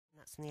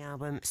From the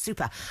album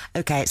Super.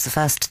 Okay, it's the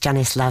first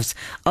Janice Loves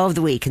of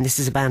the week, and this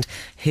is a band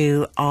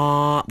who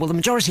are, well, the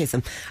majority of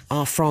them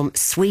are from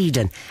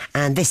Sweden,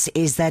 and this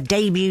is their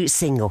debut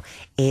single.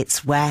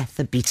 It's Where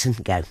the Beaten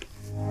Go.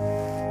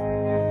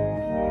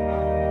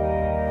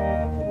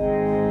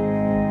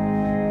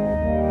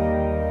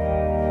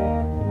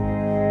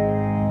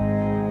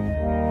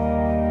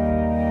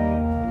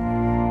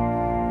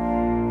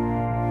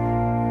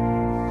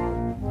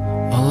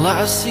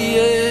 La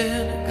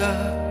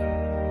Cienega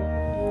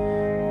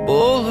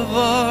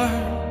Boulevard,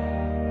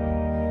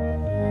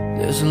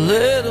 there's a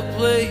little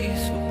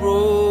place for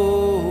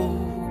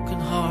broken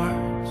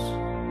hearts.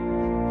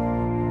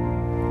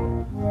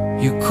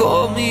 You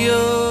called me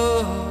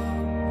up,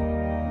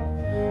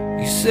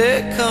 you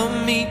said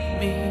come meet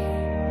me.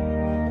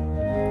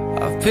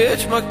 I've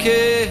pitched my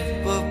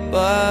cape up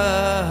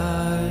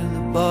by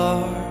the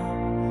bar.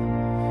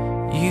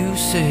 You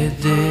said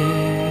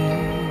this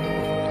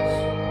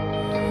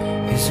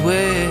is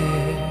where,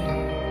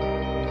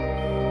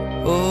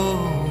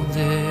 oh,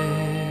 this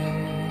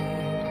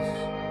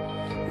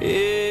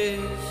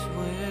is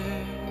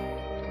where,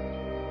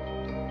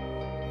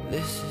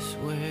 this is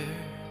where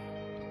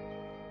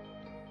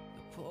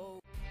the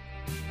pole,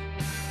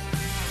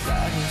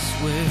 that is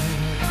where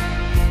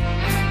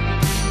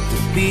the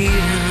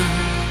beaten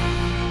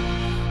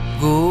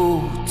go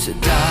to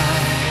die.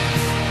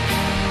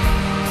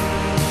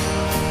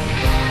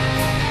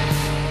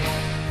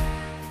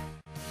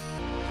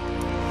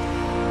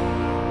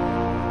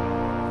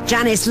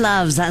 Janice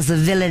Loves, that's the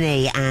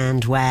Villainy,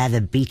 and Where the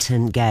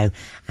Beaten Go.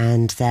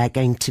 And they're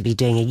going to be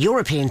doing a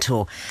European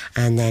tour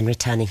and then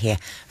returning here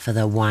for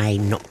the Why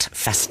Not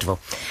Festival.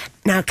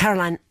 Now,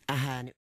 Caroline Ahern.